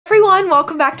everyone,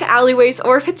 welcome back to Alleyways,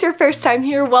 or if it's your first time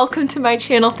here, welcome to my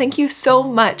channel. Thank you so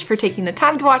much for taking the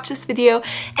time to watch this video,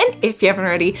 and if you haven't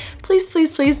already,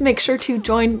 please make sure to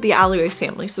join the Alleyways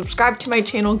family. Subscribe to my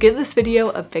channel, give this video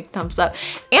a big thumbs up,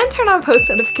 and turn on post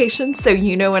notifications so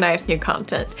you know when I have new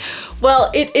content. Well,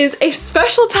 it is a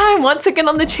special time once again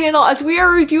on the channel as we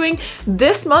are reviewing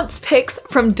this month's picks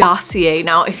from Dossier.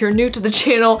 Now, if you're new to the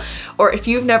channel, or if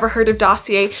you've never heard of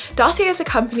Dossier, Dossier is a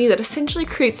company that essentially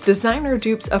creates designer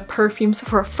dupes of perfumes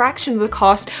for a fraction of the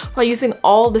cost while using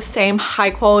all the same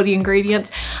high quality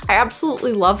ingredients. I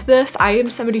absolutely love this. I am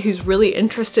somebody who's really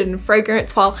interested in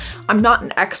fragrance. While I'm not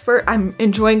an expert, I'm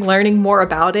enjoying learning more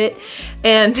about it,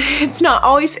 and it's not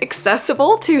always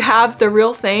accessible to have the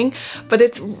real thing, but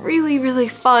it's really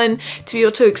fun to be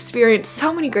able to experience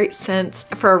so many great scents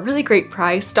for a really great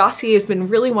price. Dossier has been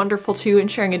really wonderful too in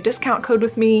sharing a discount code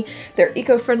with me. They're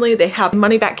eco-friendly. They have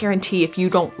money back guarantee if you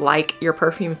don't like your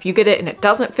perfume. If you get it and it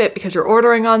doesn't fit because you're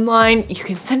ordering online, you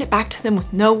can send it back to them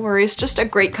with no worries. Just a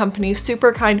great company,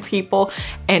 super kind people,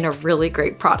 and a really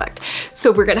great product.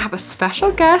 So we're gonna have a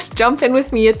special guest jump in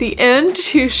with me at the end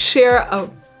to share a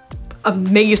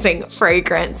amazing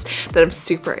fragrance that I'm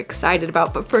super excited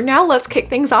about. But for now, let's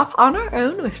kick things off on our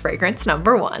own with fragrance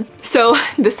number one. So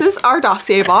this is our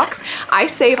Dossier box. I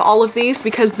save all of these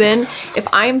because then if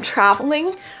I'm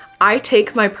traveling, I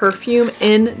take my perfume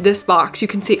in this box. You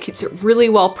can see it keeps it really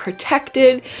well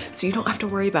protected, so you don't have to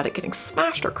worry about it getting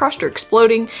smashed or crushed or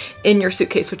exploding in your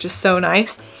suitcase, which is so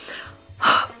nice.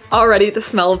 Already the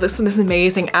smell of this one is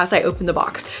amazing as I open the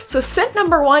box. So scent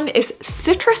number one is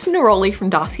Citrus Neroli from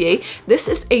Dossier. This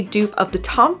is a dupe of the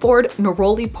Tom Ford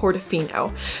Neroli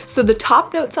Portofino. So the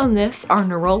top notes on this are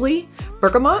Neroli,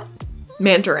 Bergamot,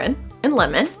 Mandarin, and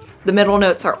lemon. The middle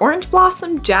notes are orange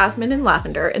blossom, jasmine, and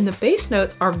lavender, and the base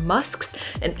notes are musks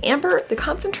and amber. The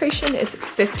concentration is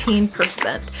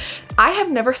 15%. I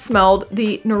have never smelled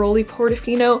the Neroli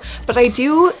Portofino, but I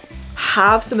do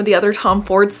have some of the other Tom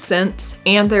Ford scents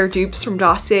and their dupes from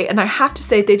Dossier, and I have to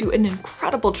say they do an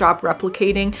incredible job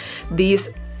replicating these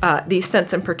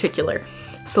scents in particular.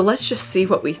 So let's just see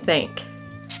what we think.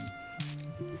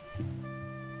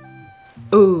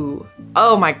 Ooh,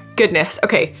 oh my goodness.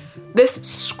 Okay, this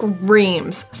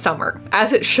screams summer,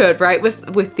 as it should, right?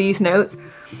 With these notes.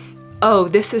 Oh,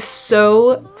 this is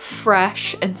so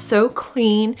fresh and so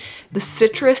clean. The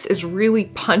citrus is really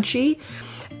punchy.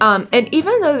 And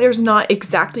even though there's not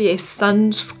exactly a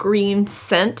sunscreen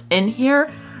scent in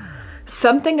here,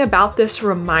 something about this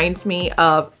reminds me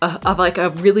of like a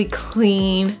really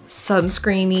clean,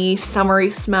 sunscreeny, summery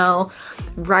smell.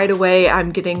 Right away,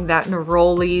 I'm getting that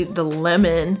neroli, the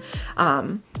lemon.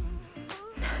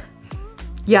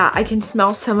 Yeah, I can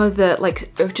smell some of the,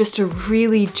 like, just a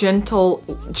really gentle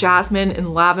jasmine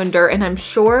and lavender, and I'm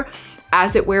sure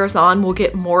as it wears on, we'll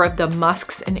get more of the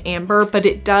musks and amber, but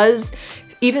it does,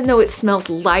 even though it smells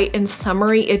light and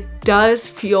summery, it does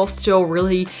feel still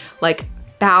really like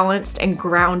balanced and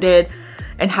grounded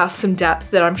and has some depth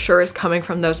that I'm sure is coming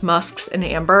from those musks and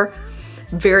amber.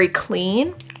 Very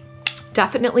clean,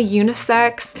 definitely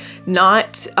unisex,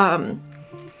 not,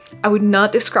 I would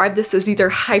not describe this as either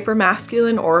hyper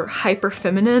masculine or hyper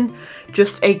feminine,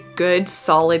 just a good,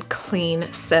 solid,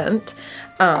 clean scent.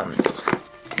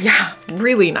 Yeah,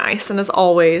 really nice. And as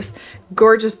always,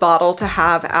 gorgeous bottle to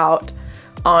have out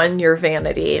on your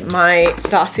vanity. My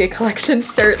Dossier collection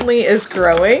certainly is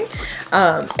growing,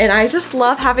 and I just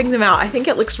love having them out. I think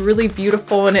it looks really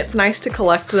beautiful, and it's nice to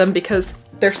collect them because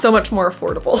they're so much more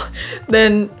affordable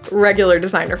than regular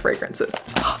designer fragrances.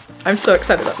 Oh, I'm so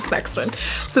excited about this next one.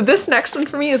 So this next one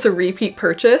for me is a repeat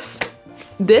purchase.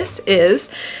 This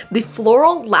is the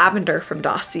Floral Lavender from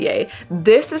Dossier.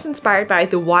 This is inspired by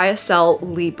the YSL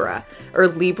Libre, or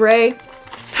Libre.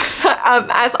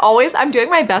 As always, I'm doing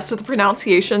my best with the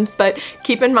pronunciations, but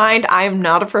keep in mind, I am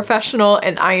not a professional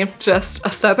and I am just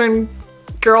a Southern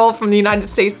girl from the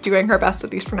United States doing her best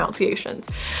with these pronunciations.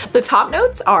 The top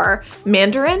notes are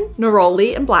Mandarin,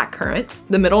 Neroli, and Blackcurrant.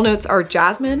 The middle notes are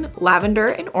jasmine, lavender,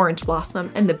 and orange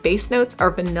blossom, and the base notes are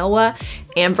vanilla,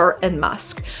 amber, and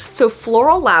musk. So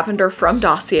Floral Lavender from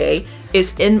Dossier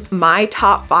is in my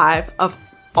top 5 of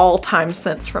all time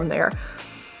scents from there.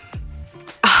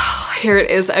 Oh, here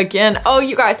it is again. Oh,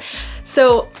 you guys.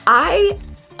 So I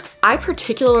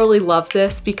particularly love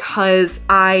this because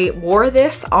I wore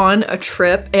this on a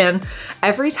trip, and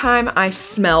every time I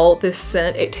smell this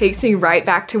scent, it takes me right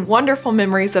back to wonderful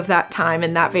memories of that time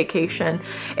and that vacation.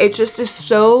 It just is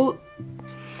so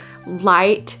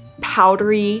light,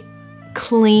 powdery,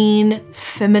 clean,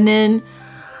 feminine.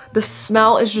 The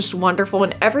smell is just wonderful,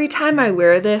 and every time I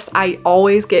wear this, I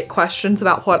always get questions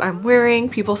about what I'm wearing.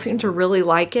 People seem to really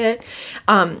like it.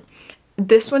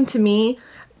 this one to me,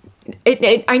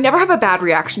 I never have a bad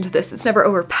reaction to this. It's never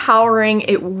overpowering.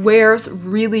 It wears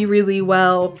really, really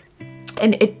well.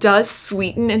 And it does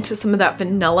sweeten into some of that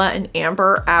vanilla and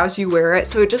amber as you wear it.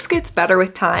 So it just gets better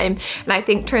with time. And I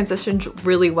think transitions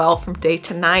really well from day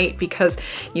to night because,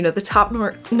 you know, the top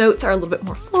notes are a little bit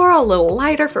more floral, a little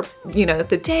lighter for, you know,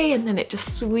 the day. And then it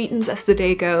just sweetens as the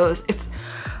day goes.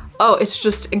 Oh, it's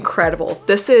just incredible.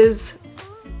 This is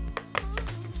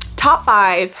top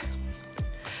 5.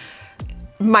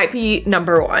 Might be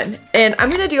number 1. And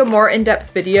I'm gonna do a more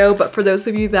in-depth video, but for those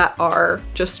of you that are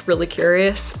just really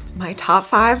curious, my top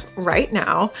 5 right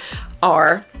now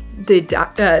are the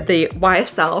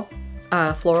YSL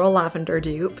Floral Lavender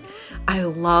dupe. I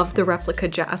love the Replica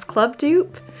Jazz Club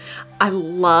dupe. I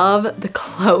love the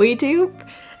Chloe dupe.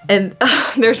 And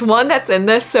there's one that's in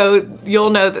this, so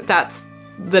you'll know that that's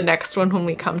the next one when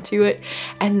we come to it.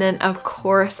 And then of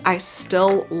course I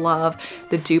still love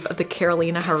the dupe of the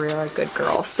Carolina Herrera Good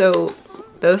Girl. So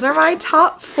those are my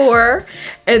top 4,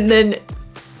 and then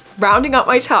rounding up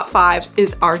my top 5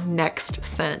 is our next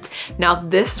scent. Now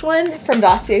this one from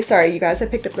Dossier, sorry you guys, I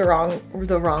picked up the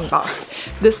wrong box.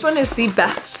 This one is the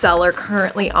best seller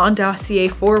currently on Dossier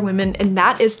for women, and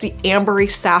that is the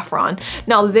Ambey Saffron.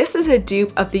 Now this is a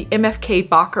dupe of the MFK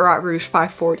Baccarat Rouge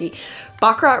 540.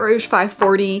 Baccarat Rouge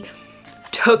 540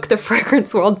 took the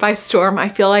fragrance world by storm. I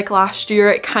feel like last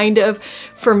year it kind of,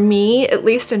 for me, at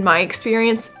least in my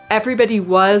experience, everybody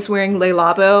was wearing Le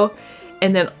Labo,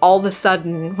 and then all of a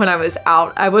sudden when I was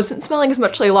out, I wasn't smelling as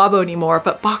much Le Labo anymore,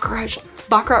 but Baccarat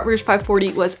Rouge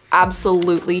 540 was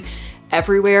absolutely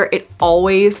everywhere. It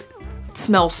always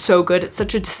smells so good. It's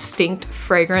such a distinct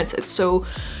fragrance. It's so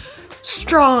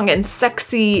strong and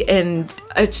sexy, and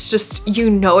it's just, you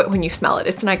know it when you smell it.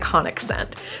 It's an iconic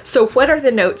scent. So what are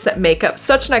the notes that make up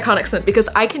such an iconic scent? Because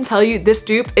I can tell you this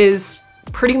dupe is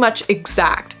pretty much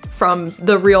exact from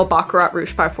the real Baccarat Rouge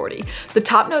 540. The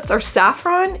top notes are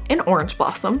saffron and orange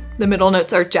blossom. The middle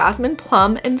notes are jasmine,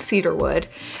 plum, and cedarwood.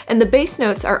 And the base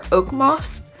notes are oak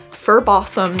moss, fir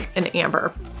balsam, and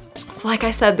amber. So like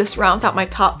I said, this rounds out my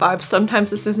top 5. Sometimes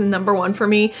this is the number 1 for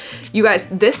me. You guys,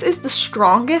 this is the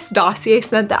strongest Dossier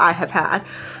scent that I have had.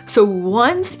 So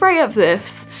one spray of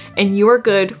this and you are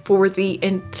good for the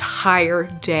entire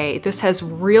day. This has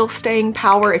real staying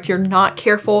power. If you're not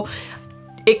careful,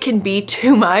 it can be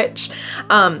too much.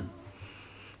 Like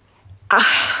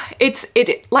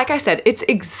I said, it's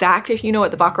exact if you know what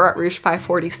the Baccarat Rouge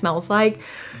 540 smells like.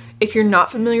 If you're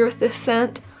not familiar with this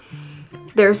scent,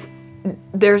 there's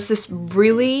this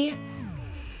really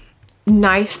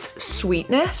nice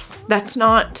sweetness that's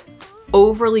not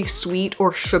overly sweet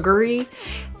or sugary.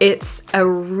 It's a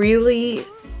really,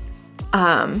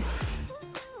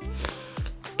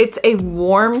 it's a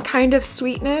warm kind of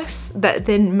sweetness that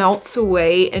then melts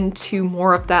away into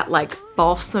more of that like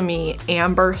balsamy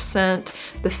amber scent.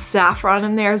 The saffron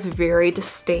in there is very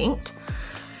distinct.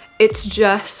 It's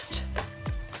just,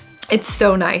 it's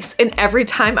so nice. And every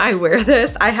time I wear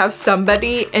this, I have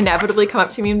somebody inevitably come up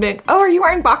to me and be like, oh, are you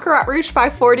wearing Baccarat Rouge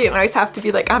 540? And I always have to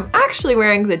be like, I'm actually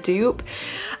wearing the dupe.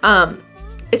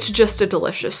 It's just a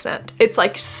delicious scent. It's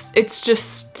like, it's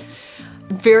just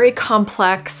very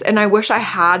complex. And I wish I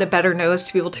had a better nose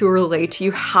to be able to relate to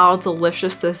you how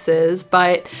delicious this is.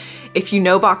 But if you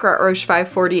know Baccarat Rouge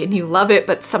 540 and you love it,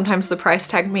 but sometimes the price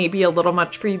tag may be a little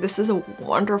much for you, this is a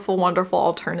wonderful, wonderful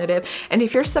alternative. And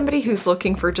if you're somebody who's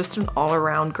looking for just an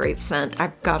all-around great scent,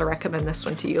 I've got to recommend this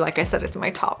one to you. Like I said, it's my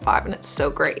top 5 and it's so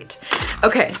great.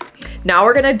 Okay, now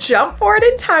we're gonna jump forward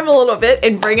in time a little bit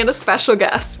and bring in a special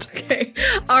guest. Okay,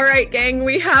 all right, gang,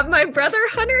 we have my brother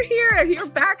Hunter here. You're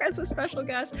back as a special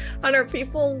guest. Hunter,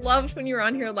 people loved when you were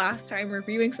on here last time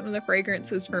reviewing some of the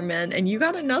fragrances for men, and you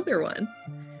got another one.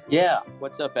 Yeah,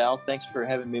 what's up, Al? Thanks for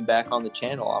having me back on the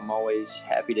channel. I'm always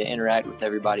happy to interact with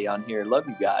everybody on here. Love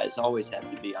you guys. Always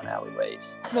happy to be on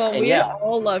Alleyways. Well, we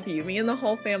all love you. Me and the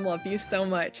whole fam love you so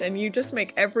much, and you just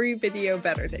make every video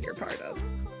better that you're part of.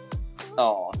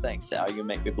 Oh, thanks, Al. You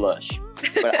make me blush.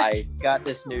 But I got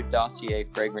this new Dossier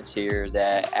fragrance here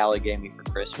that Allie gave me for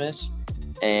Christmas,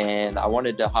 and I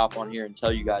wanted to hop on here and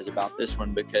tell you guys about this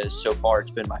one because so far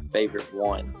it's been my favorite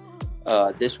one.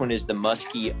 This one is the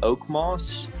Musky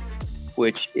Oakmoss,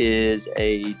 which is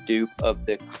a dupe of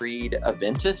the Creed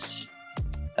Aventus.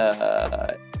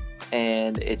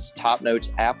 And its top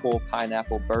notes apple,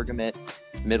 pineapple, bergamot,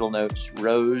 middle notes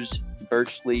rose,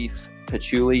 birch leaf,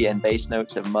 patchouli, and base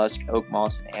notes of musk, oak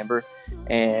moss, and amber.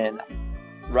 And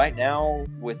right now,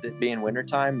 with it being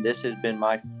wintertime, this has been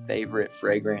my favorite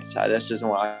fragrance. This is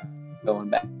why I'm going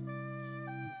back.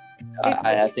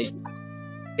 I think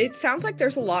it sounds like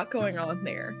there's a lot going on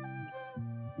there.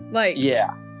 Like,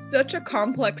 yeah. such a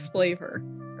complex flavor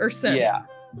or scent. Yeah,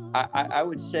 I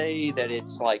would say that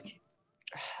it's like,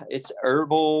 it's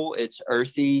herbal, it's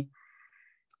earthy,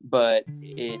 but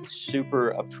it's super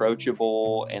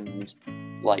approachable and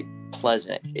like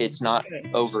pleasant. It's not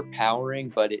overpowering,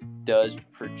 but it does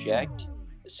project.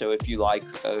 So if you like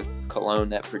a cologne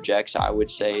that projects, I would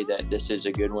say that this is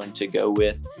a good one to go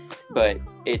with. But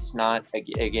it's not,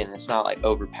 again, it's not like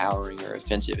overpowering or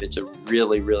offensive. It's a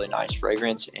really, really nice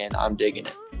fragrance, and I'm digging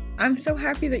it. I'm so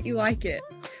happy that you like it.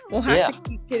 We'll have to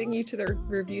keep getting you to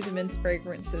review the men's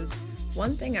fragrances.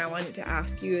 One thing I wanted to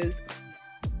ask you is,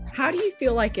 how do you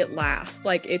feel like it lasts?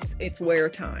 Like its wear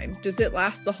time. Does it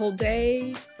last the whole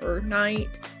day or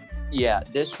night? Yeah,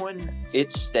 this one,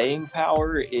 its staying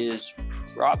power is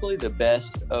probably the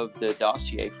best of the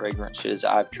Dossier fragrances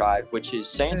I've tried, which is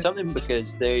saying something,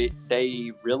 because they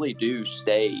really do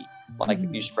stay. Like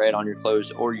if you spray it on your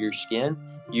clothes or your skin,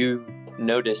 you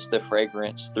notice the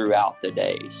fragrance throughout the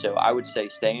day. So I would say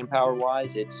staying power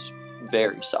wise, it's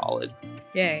very solid.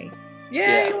 Yay.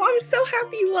 Yay. Well, I'm so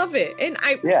happy you love it. And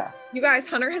you guys,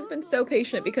 Hunter has been so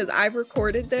patient because I've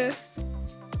recorded this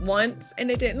once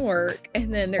and it didn't work,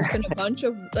 and then there's been a bunch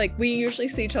of, like, we usually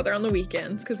see each other on the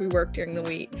weekends because we work during the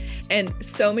week, and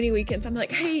so many weekends I'm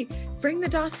like, hey, bring the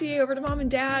Dossier over to mom and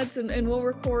dad's and we'll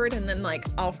record, and then like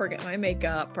I'll forget my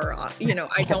makeup, or you know,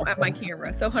 I don't have my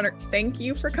camera. So Hunter, thank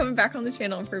you for coming back on the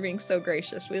channel and for being so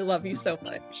gracious. We love you so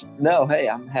much. No, hey,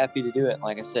 I'm happy to do it.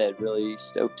 Like I said, really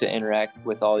stoked to interact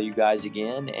with all you guys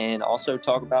again, and also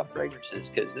talk about fragrances,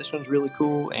 because this one's really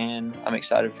cool and I'm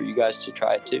excited for you guys to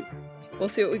try it too. We'll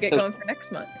see what we get going for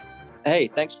next month. Hey,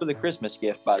 thanks for the Christmas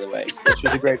gift, by the way. This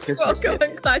was a great Christmas gift.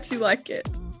 I'm glad you like it.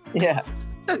 Yeah.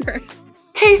 All right.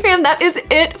 Hey fam, that is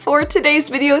it for today's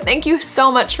video. Thank you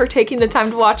so much for taking the time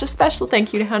to watch. A special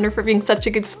thank you to Hunter for being such a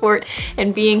good sport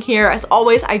and being here. As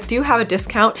always, I do have a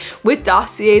discount with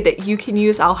Dossier that you can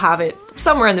use. I'll have it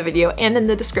somewhere in the video and in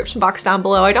the description box down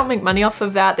below. I don't make money off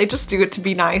of that. They just do it to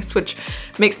be nice, which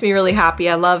makes me really happy.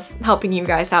 I love helping you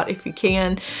guys out if you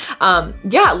can.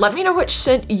 Yeah, let me know which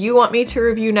scent you want me to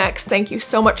review next. Thank you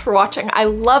so much for watching. I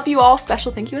love you all.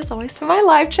 Special thank you as always to my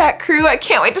live chat crew. I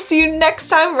can't wait to see you next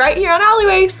time right here on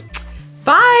Alleyways.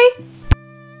 Bye!